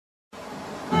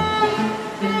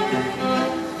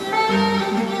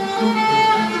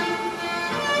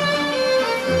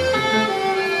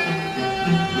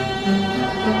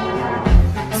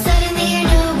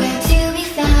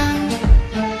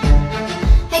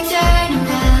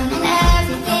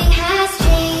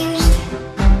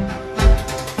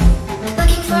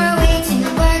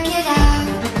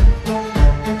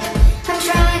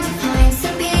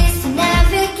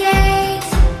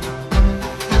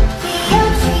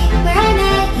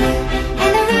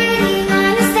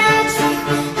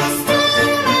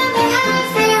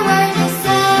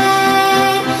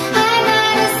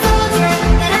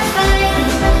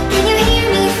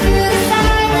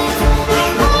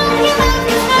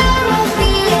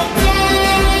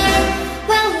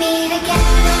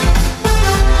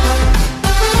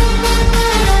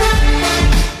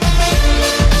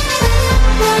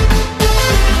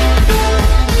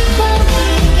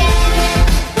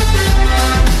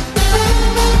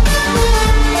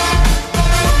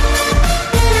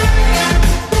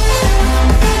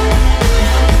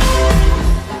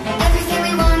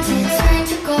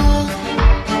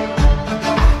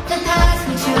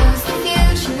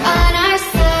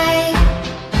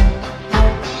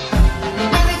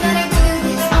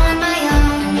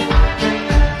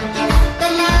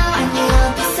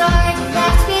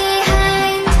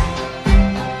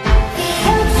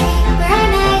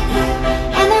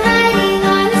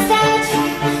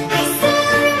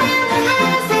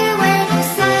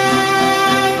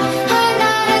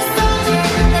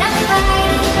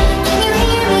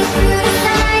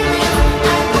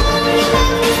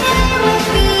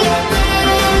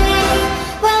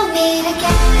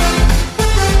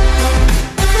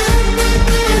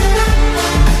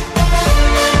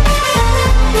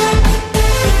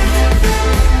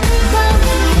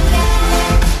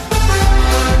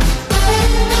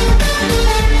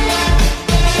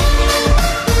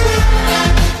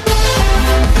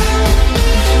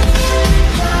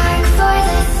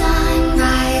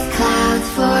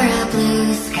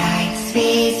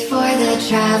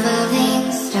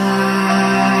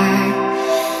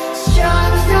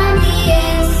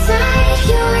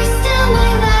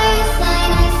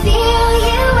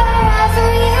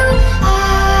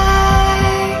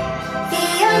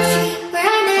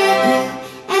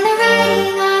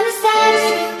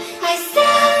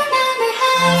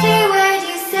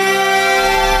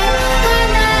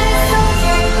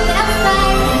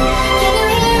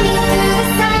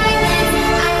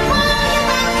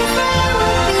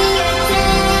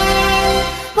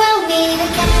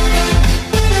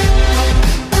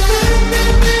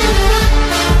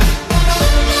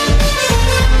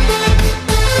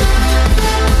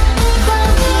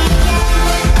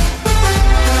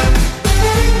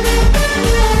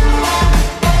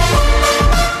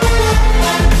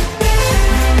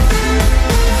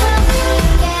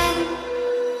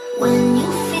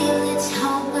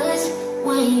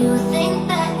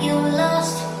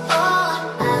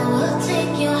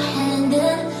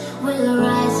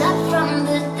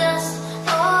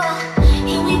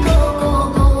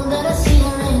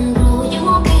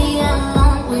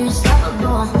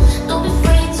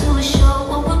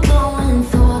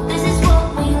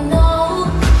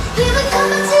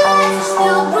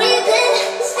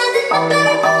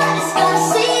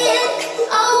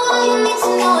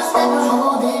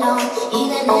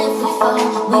fall,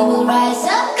 we will rise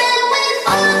up and we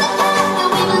follow the path that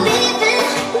we believe in.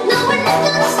 No, we're not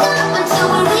gonna stop until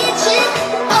we reach it.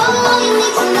 All you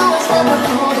need to know is that we're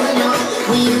holding on.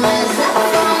 We rise up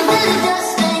from the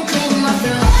dust and clean our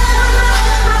throat.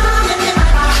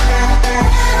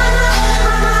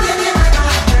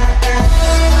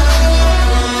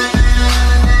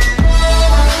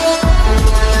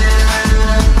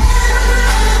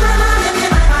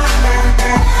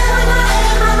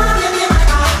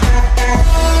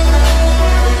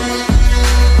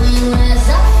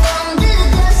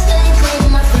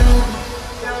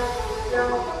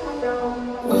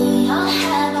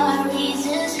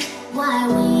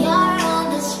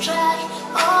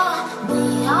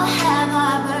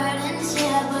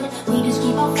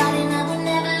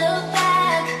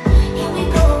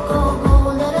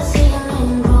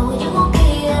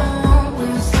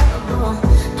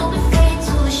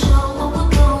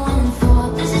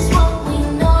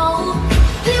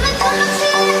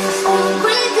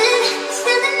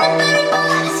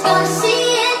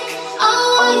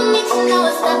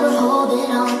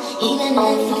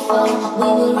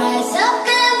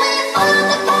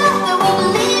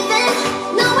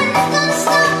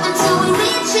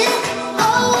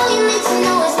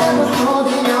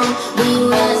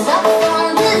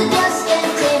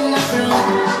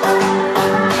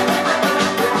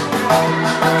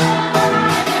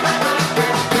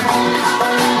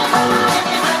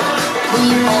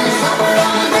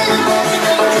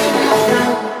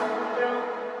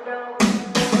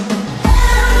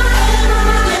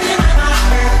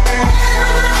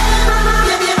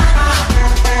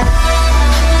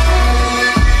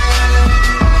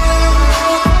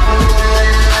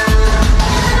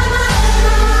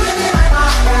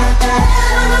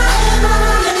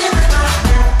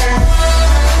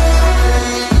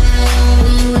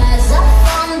 We rise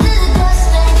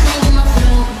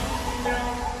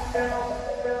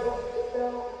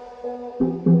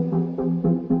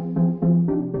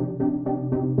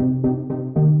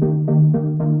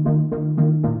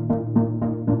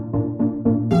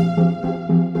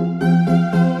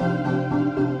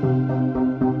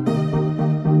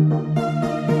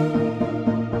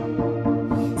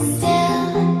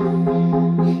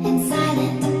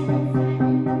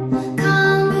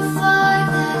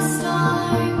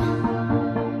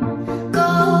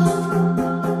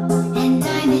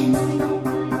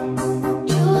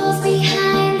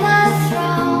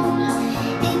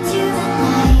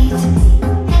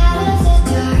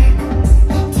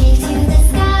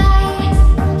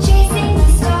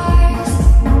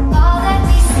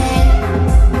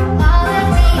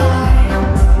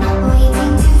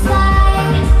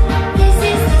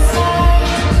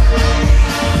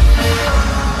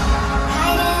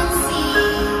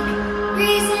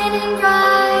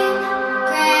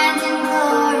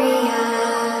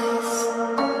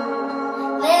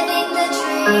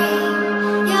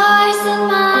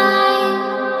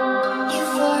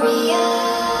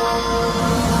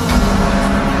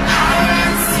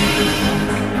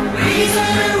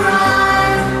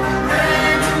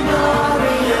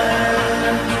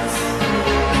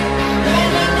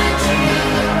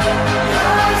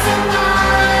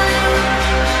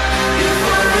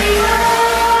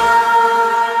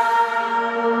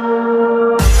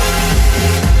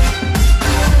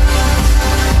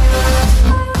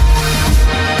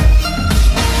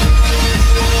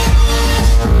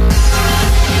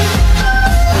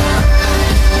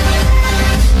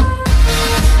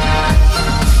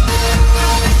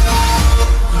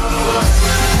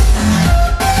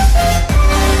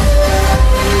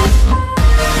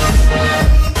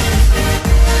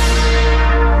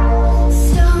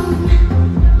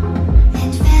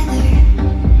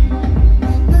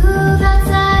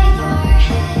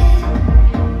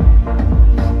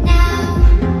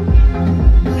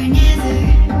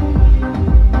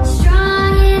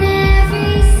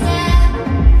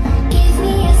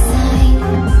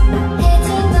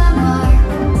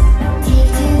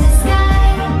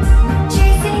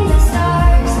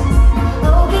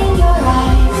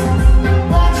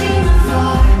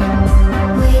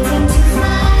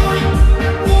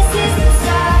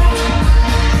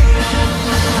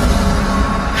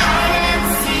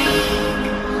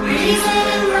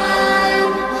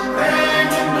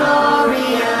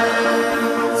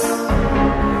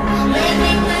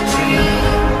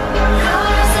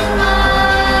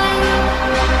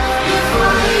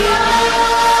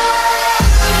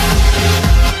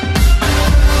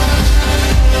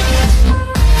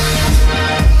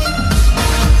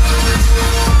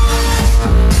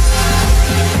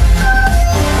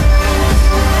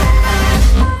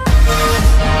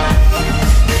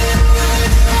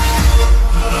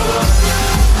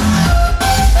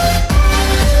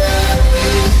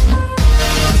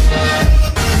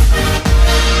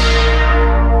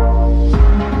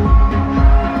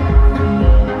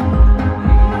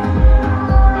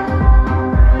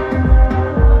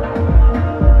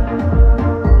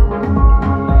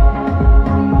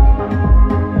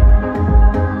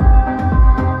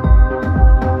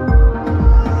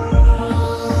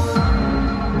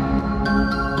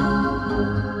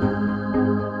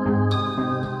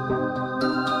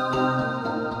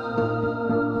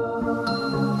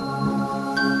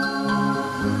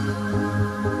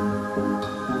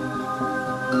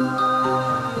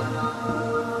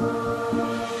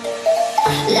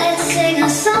Let's sing a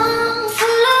song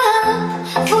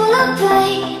full of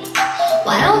pain.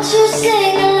 Why don't you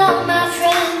sing along, my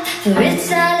friend? For it's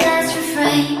our last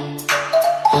refrain.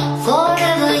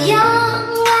 Forever young,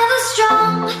 ever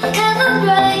strong, ever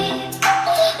brave.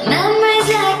 Memories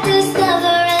like this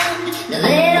never end. No,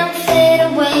 they don't fade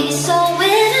away. So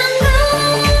when I'm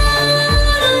gone,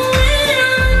 when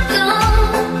I'm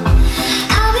gone,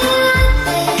 I'll be right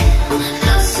there,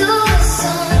 close to the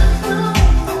sun.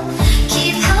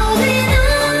 Keep holding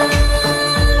on,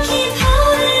 keep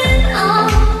holding on.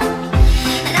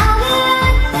 And I'll be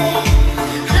right there,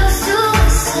 close to the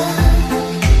sun,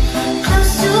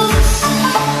 close to the sun.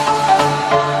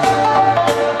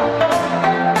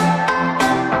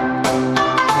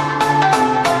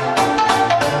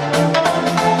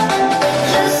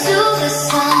 Close to the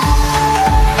sun.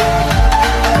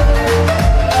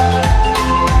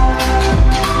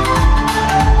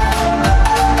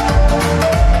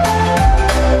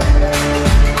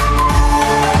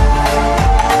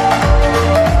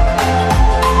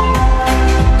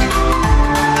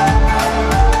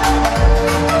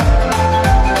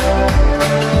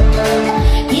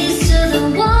 Here's to the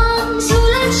ones who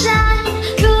let shine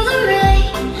through the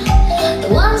rain, the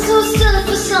ones who stood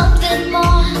for something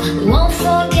more. We won't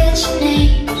forget your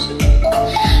names.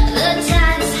 The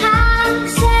tide is high,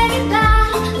 say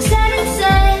goodbye, we set it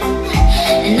sail,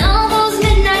 and all those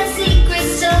midnight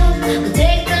secrets told, we'll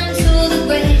take them to the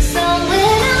grave. So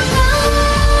when I'm gone,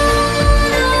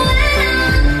 when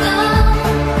I'm gone,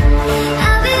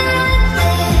 I'll be right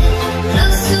there,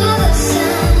 close to the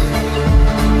sun.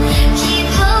 Keep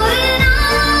holding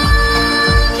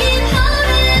on, keep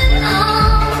holding on.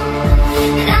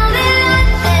 And I'll be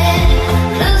right there,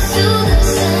 close to the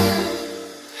sun,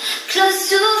 close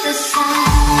to the sun.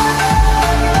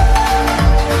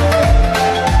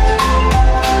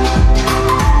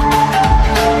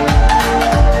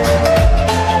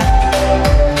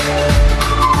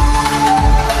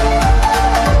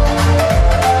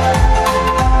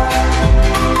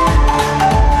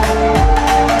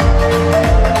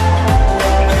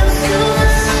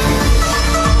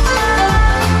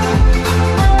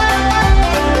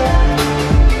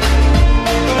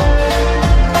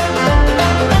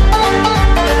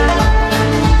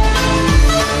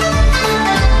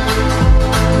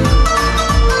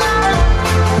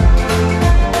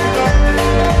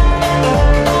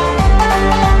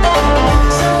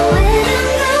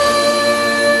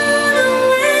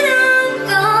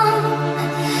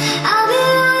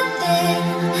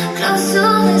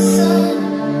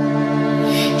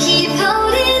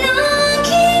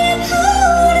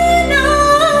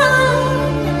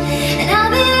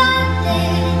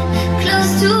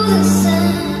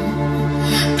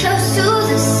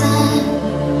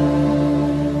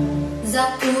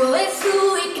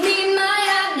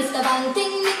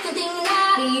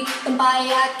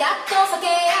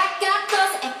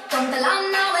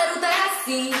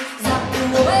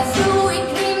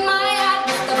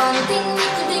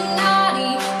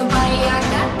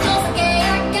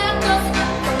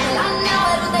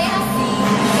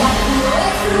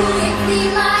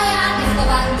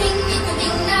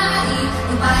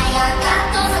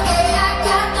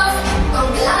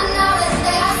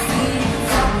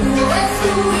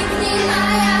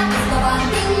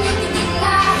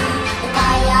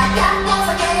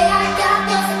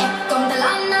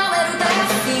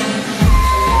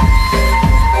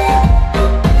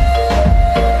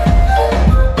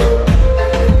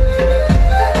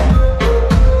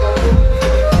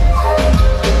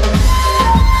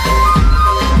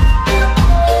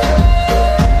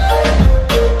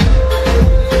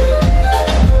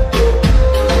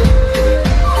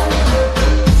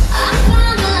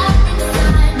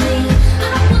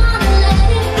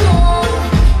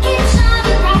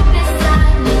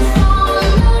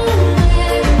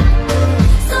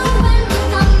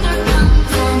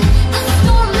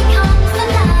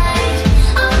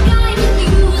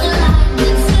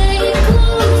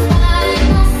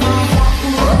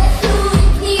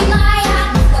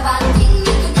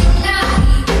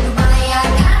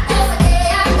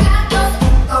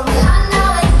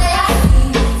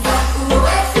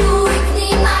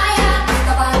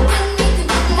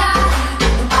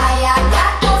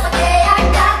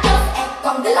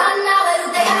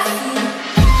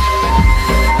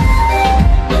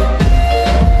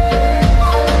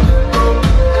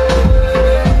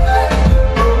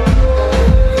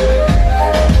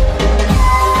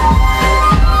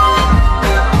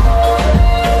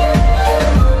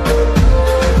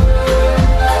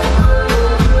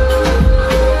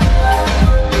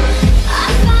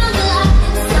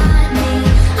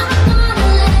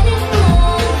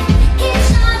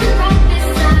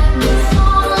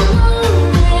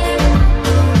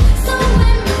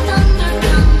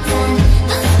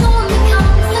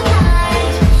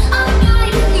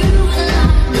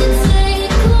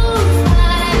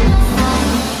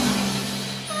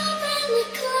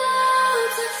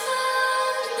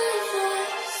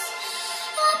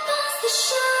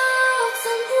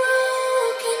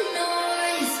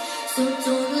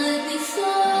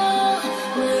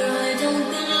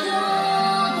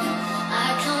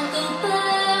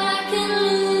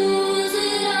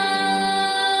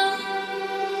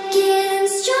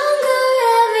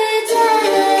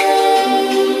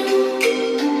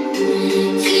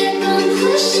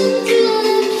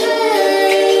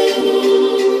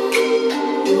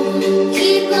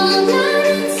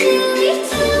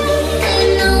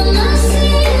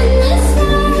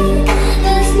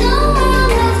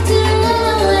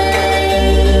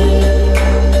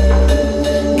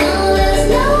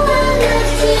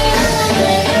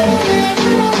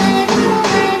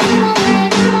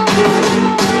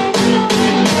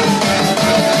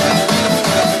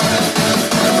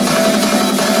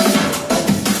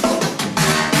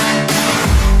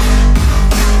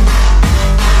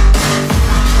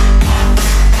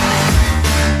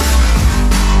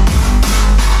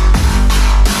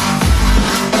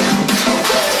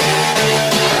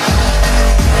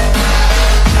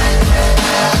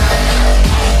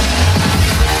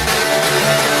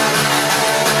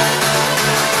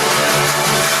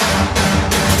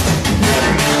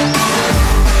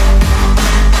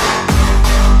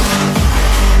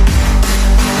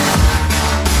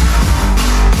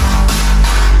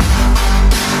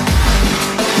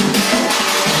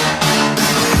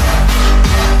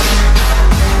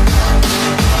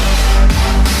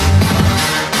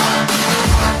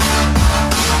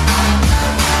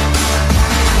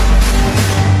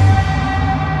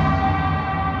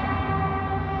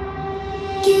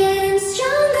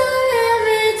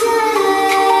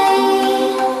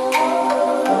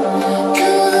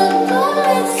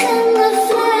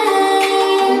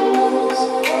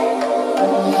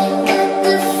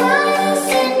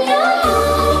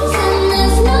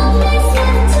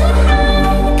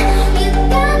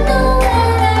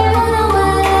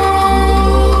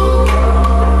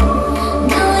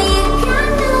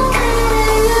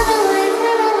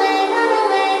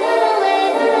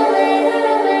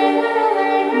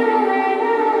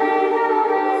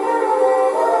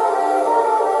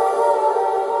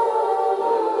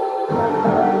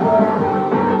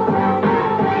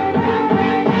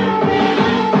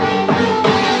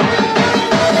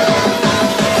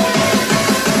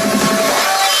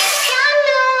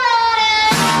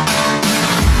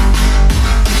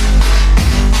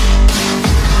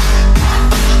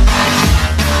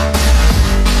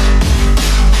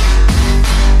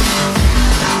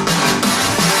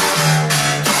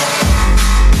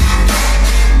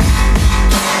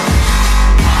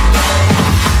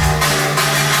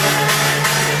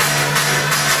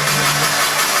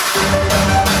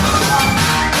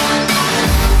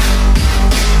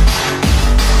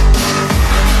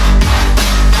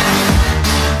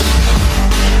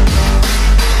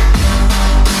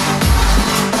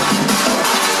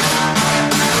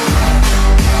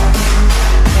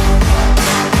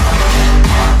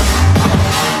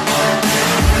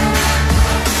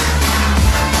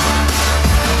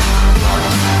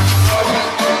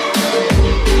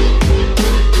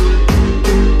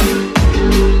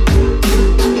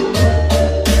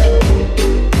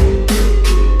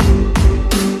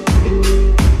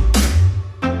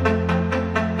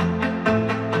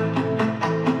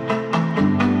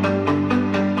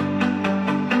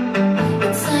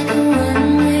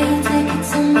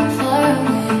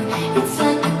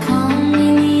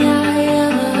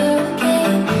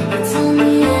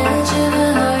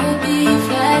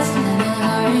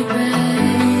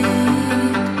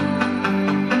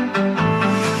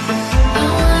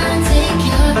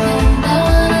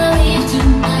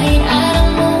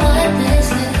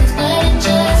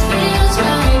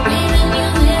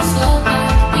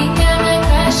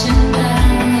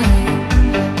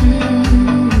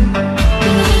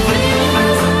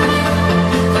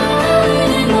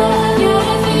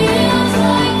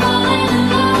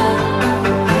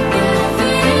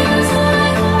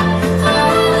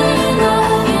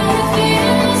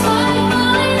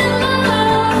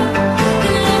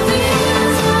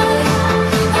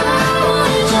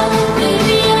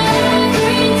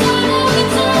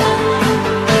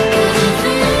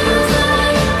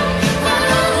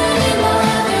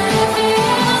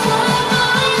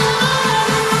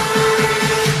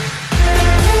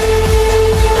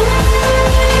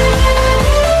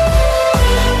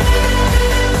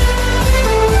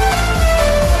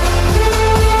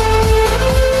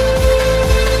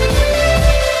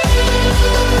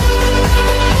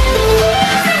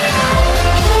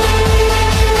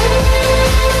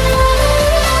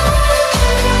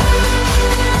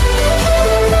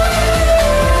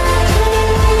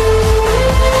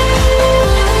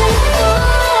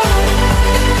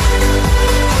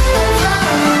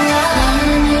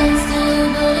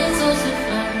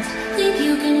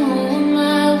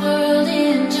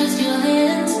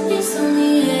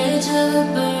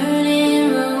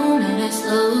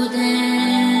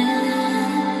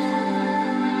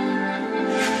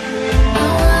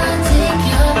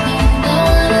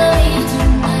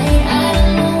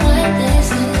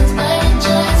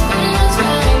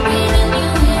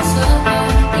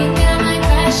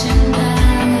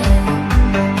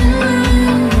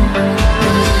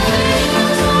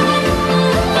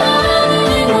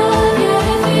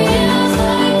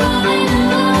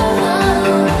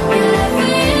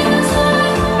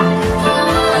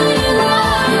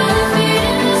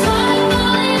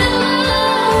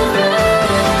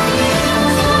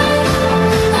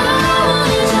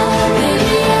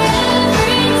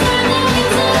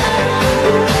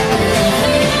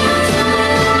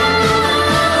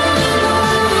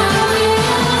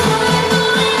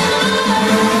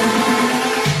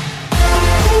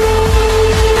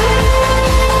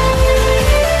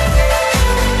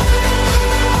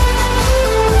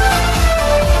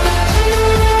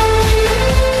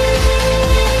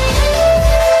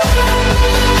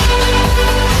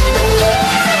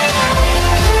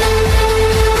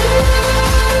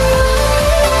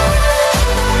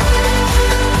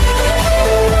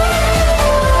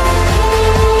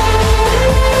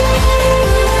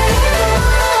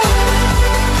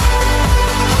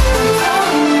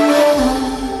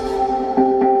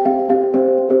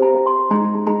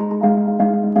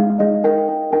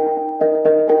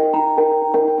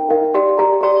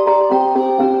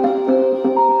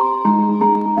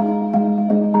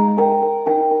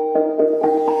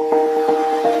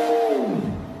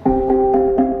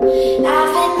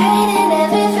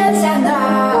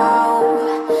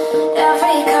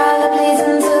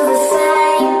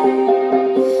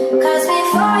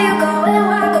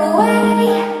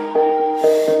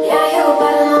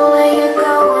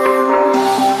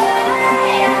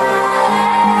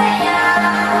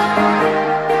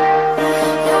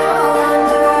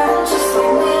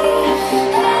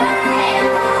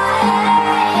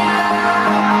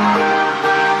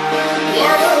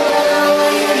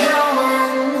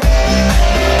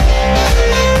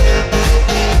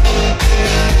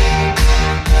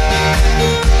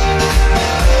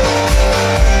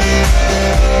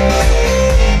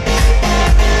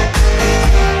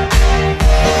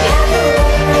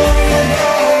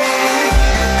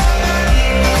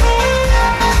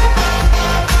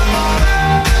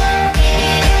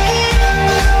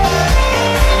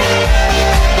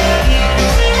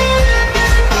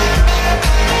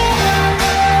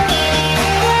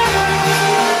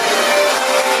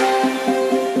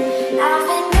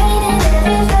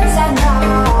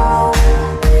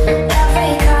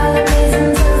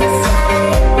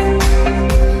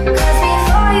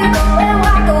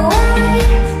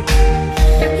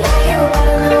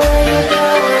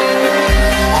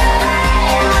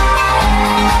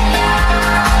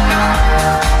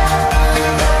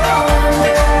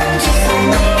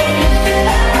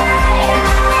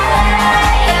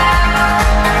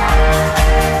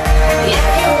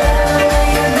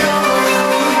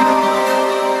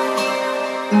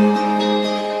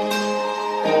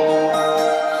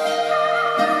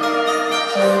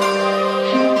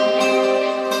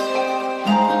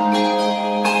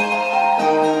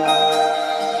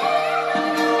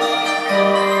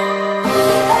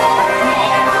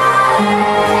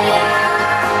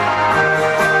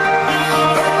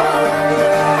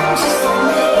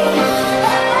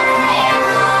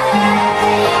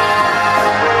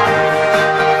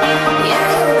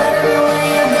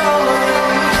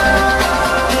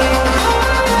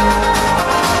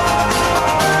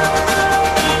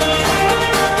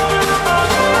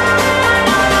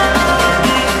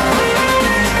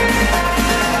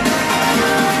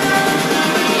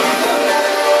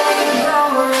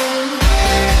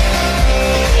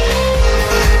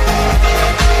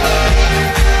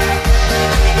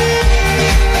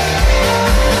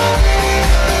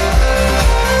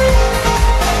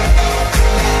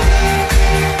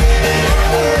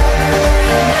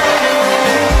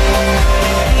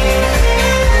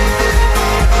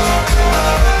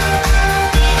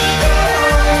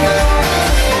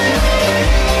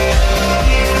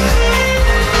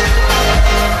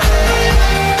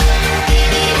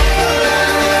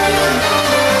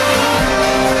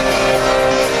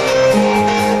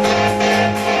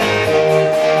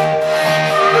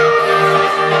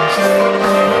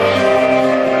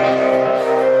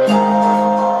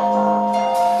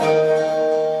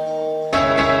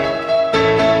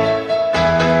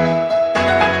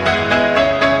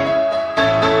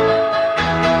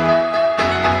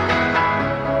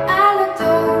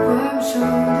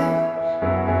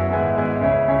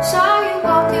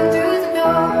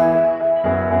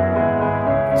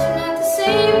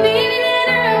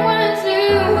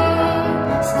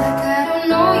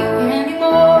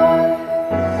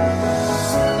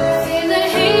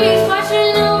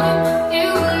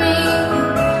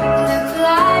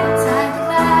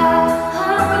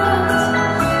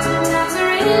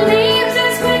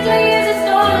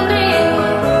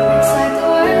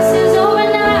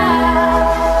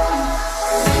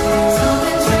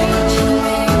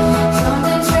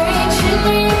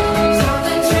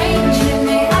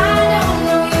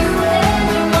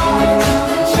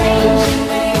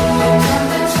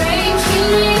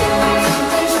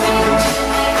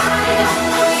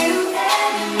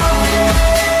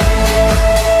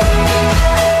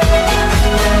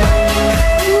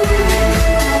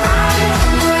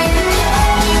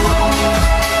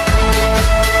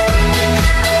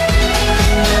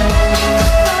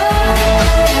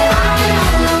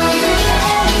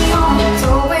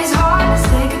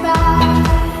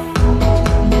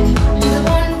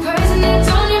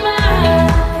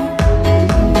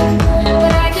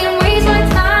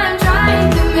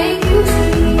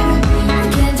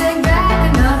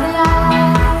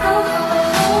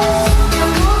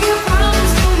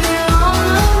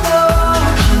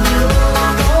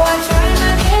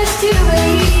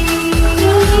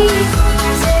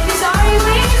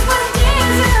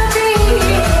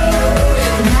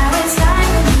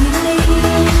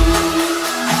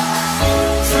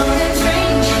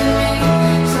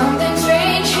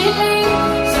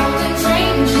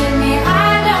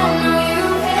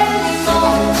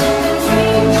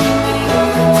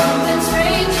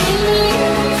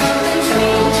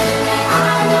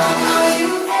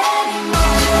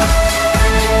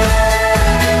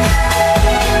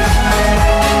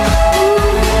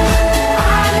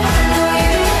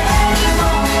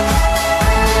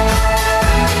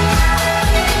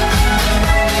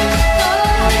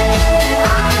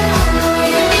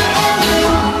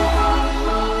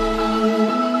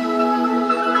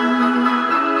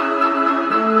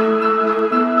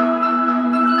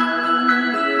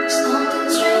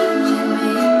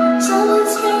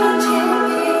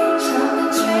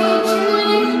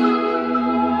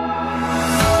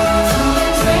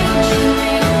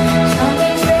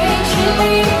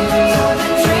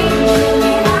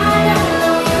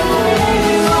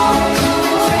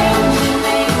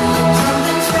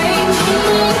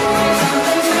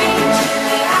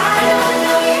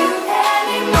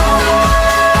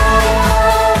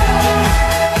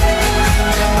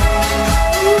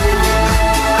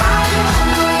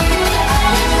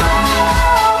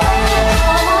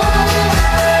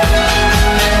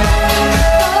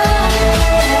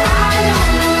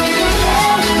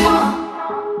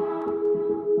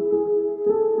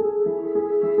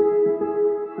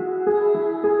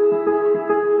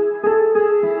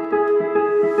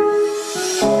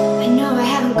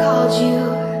 called you,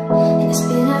 and it's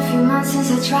been a few months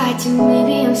since I tried to.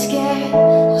 Maybe I'm scared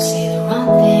I'll say the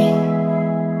wrong thing.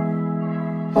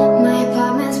 My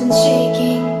apartment's been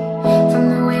shaking from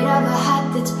the weight of a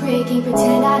heart that's breaking.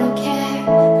 Pretend I don't care,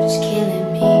 but it's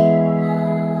killing me.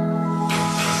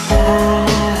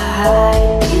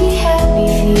 I'd be happy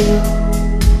for you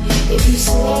if you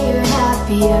say you're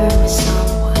happier with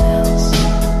someone else.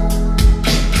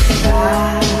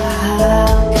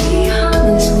 I'll be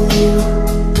honest with you,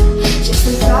 just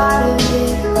the thought of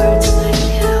it hurts like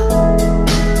hell.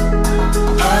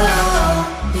 Oh,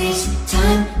 this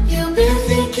time you've been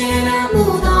thinking I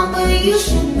moved on, but you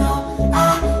should know I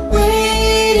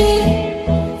waited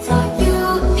for you.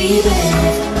 Even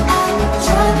if I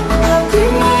tried, I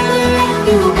could never let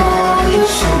you go. You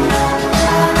should know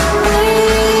I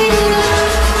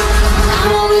waited.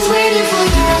 I'm always waiting for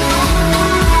you.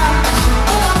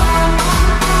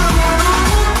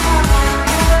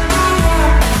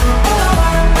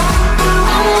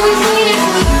 I'm always waiting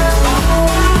for you.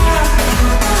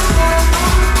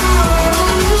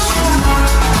 You should know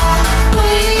I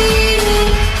waited.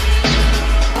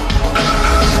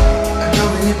 I know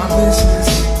it ain't my business,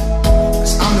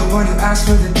 'cause I'm the one who asked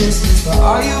for the distance. But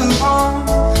are you alone?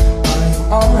 Are you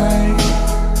alright?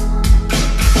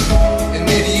 And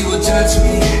maybe you will judge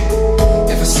me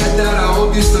if I said that I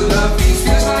hope you still love me.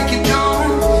 Feels like it